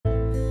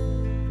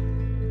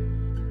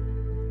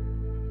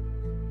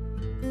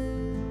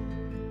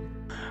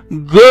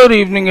Good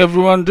evening,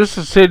 everyone. This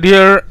is Sid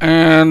here,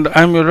 and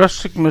I'm your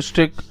rustic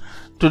mystic.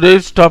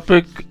 Today's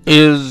topic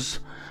is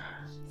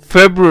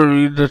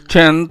February the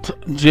 10th,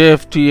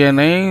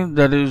 JFTNA,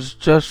 that is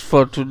just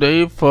for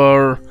today,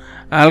 for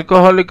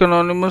Alcoholic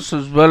Anonymous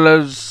as well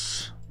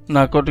as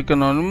Narcotic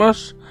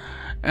Anonymous.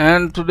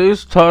 And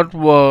today's thought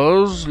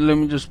was, let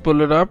me just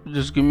pull it up,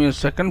 just give me a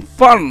second,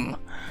 fun.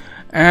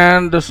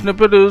 And the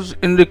snippet is,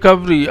 in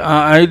recovery,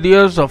 our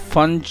ideas of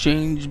fun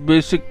change.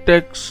 Basic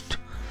text,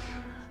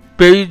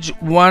 page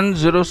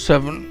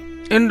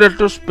 107. In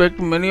retrospect,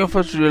 many of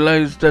us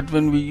realized that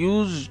when we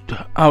used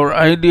our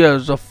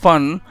ideas of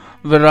fun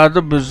were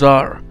rather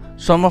bizarre.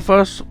 Some of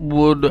us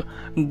would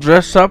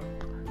dress up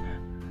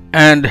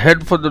and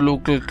head for the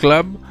local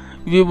club.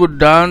 We would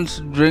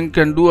dance, drink,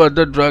 and do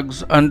other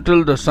drugs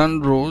until the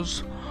sun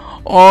rose.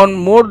 On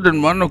more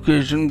than one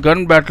occasion,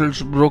 gun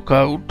battles broke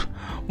out.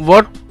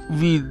 What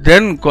we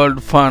then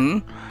called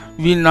fun,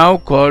 we now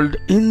called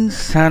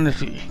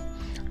insanity.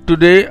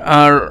 Today,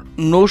 our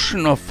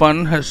notion of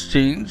fun has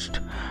changed.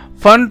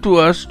 Fun to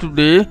us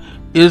today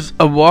is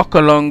a walk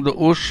along the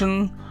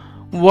ocean,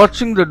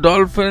 watching the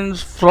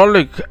dolphins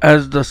frolic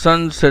as the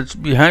sun sets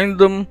behind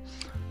them.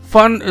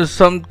 Fun is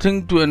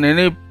something to an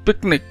NA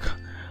picnic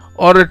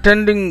or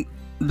attending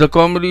the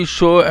comedy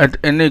show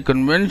at NA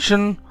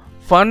convention.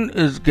 Fun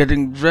is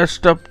getting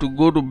dressed up to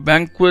go to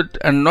banquet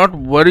and not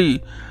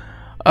worry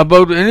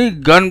about any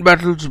gun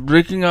battles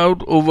breaking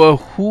out over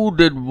who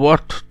did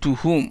what to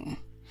whom.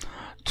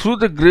 Through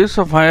the grace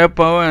of higher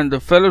power and the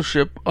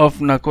fellowship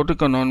of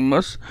Narcotic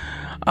Anonymous,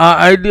 our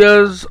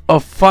ideas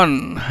of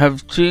fun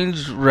have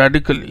changed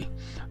radically.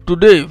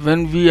 Today,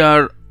 when we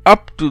are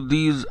up to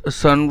this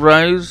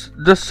sunrise,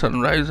 this is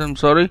a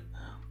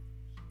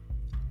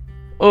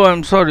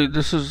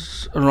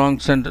wrong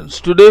sentence.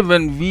 Today,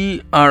 when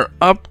we are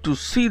up to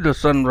see the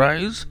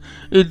sunrise,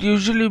 it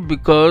usually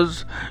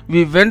because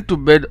we went to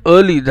bed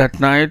early that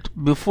night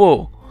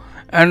before,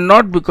 and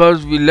not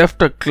because we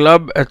left a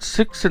club at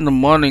 6 in the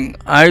morning,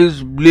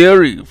 eyes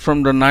bleary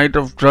from the night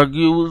of drug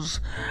use.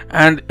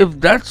 And if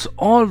that's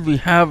all we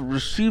have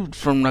received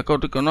from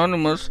Narcotic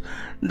Anonymous,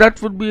 that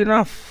would be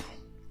enough.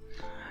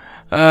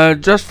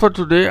 Just for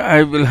today,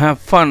 I will have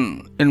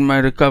fun in my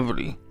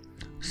recovery.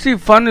 See,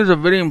 fun is a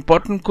very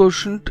important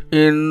quotient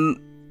in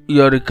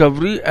your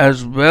recovery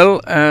as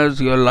well as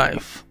your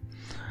life.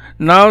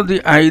 Now,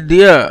 the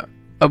idea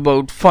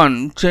about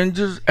fun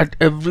changes at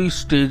every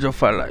stage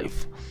of our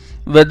life.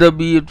 Whether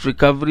be it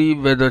recovery,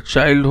 whether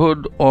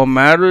childhood or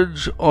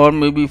marriage, or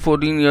maybe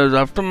 14 years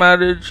after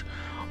marriage,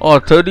 or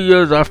 30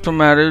 years after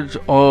marriage,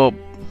 or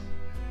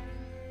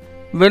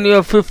when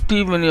you're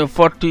 50, when you're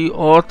 40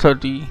 or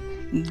 30,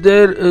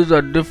 there is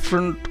a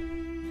different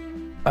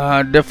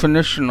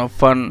definition of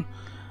fun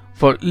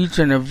for each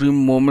and every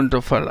moment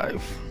of our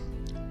life.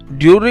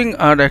 During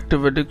our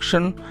active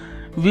addiction,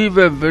 we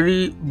were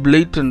very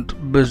blatant,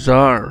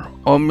 bizarre,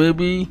 or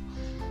maybe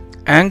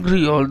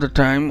angry all the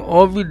time,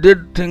 or we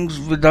did things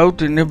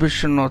without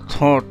inhibition or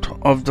thought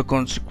of the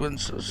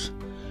consequences.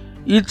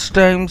 Each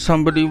time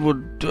somebody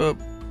would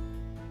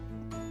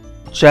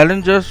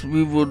challenge us,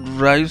 we would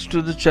rise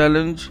to the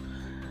challenge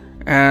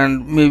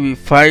and maybe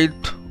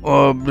fight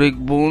or break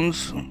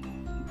bones.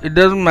 It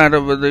doesn't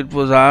matter whether it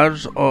was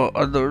ours or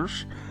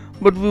others,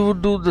 but we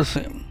would do the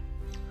same.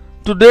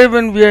 Today,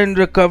 when we are in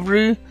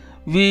recovery,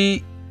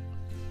 we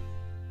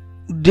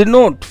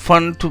denote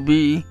fun to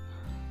be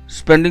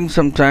spending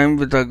some time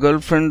with a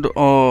girlfriend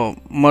or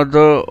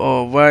mother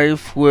or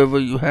wife, whoever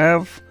you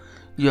have,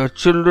 your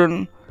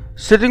children,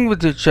 sitting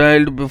with your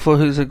child before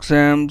his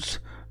exams,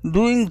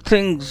 doing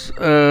things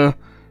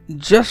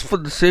just for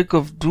the sake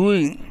of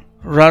doing,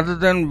 rather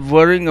than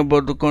worrying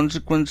about the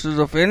consequences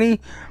of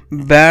any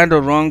bad or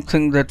wrong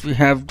thing that we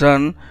have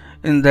done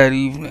in that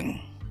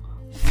evening.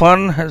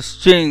 Fun has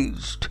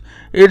changed.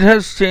 It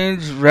has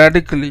changed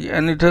radically,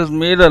 and it has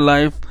made our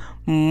life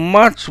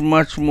much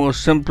more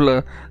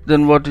simpler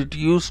than what it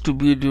used to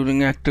be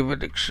during active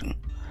addiction.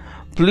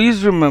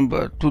 Please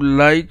remember to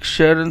like,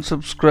 share and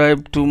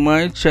subscribe to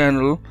my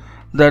channel,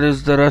 that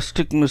is The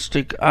Rustic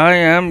Mystic. I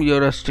am your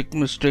Rustic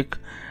Mystic,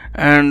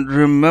 and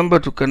remember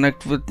to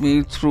connect with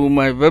me through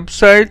my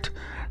website,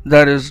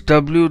 that is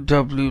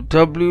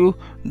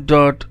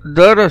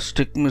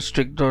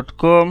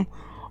www.therusticmystic.com,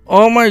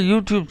 or my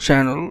YouTube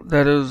channel,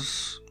 that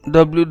is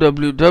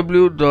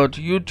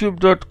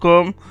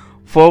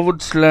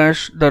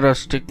www.youtube.com/The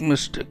Rustic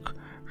Mystic.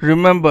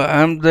 Remember,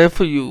 I am there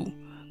for you.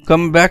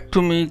 Come back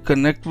to me,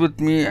 connect with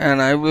me, and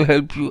I will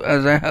help you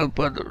as I help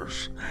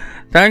others.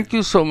 Thank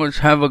you so much.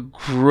 Have a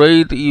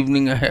great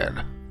evening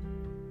ahead.